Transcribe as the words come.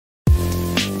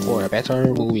for a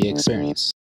better movie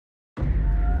experience.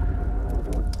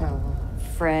 Oh,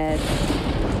 Fred.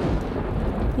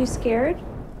 You scared?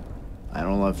 I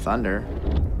don't love thunder.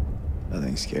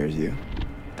 Nothing scares you.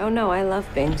 Oh no, I love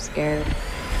being scared.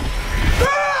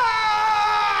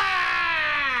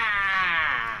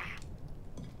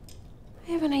 I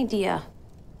have an idea.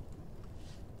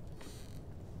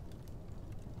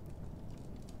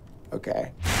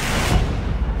 Okay.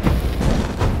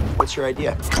 What's your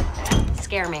idea?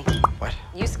 Scare me. What?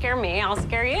 You scare me, I'll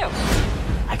scare you.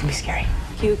 I can be scary.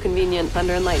 Cue convenient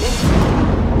thunder and lightning.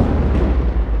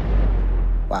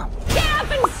 Wow. Get up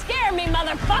and scare me,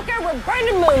 motherfucker! We're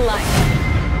burning moonlight.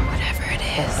 Whatever it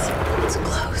is, it's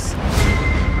close.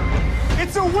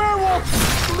 It's a werewolf!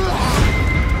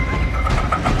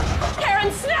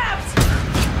 Karen snapped!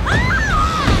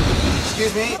 Ah!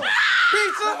 Excuse me?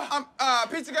 Pizza?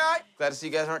 Pizza guy? Glad to see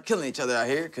you guys aren't killing each other out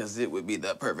here, because it would be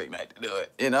the perfect night to do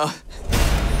it, you know?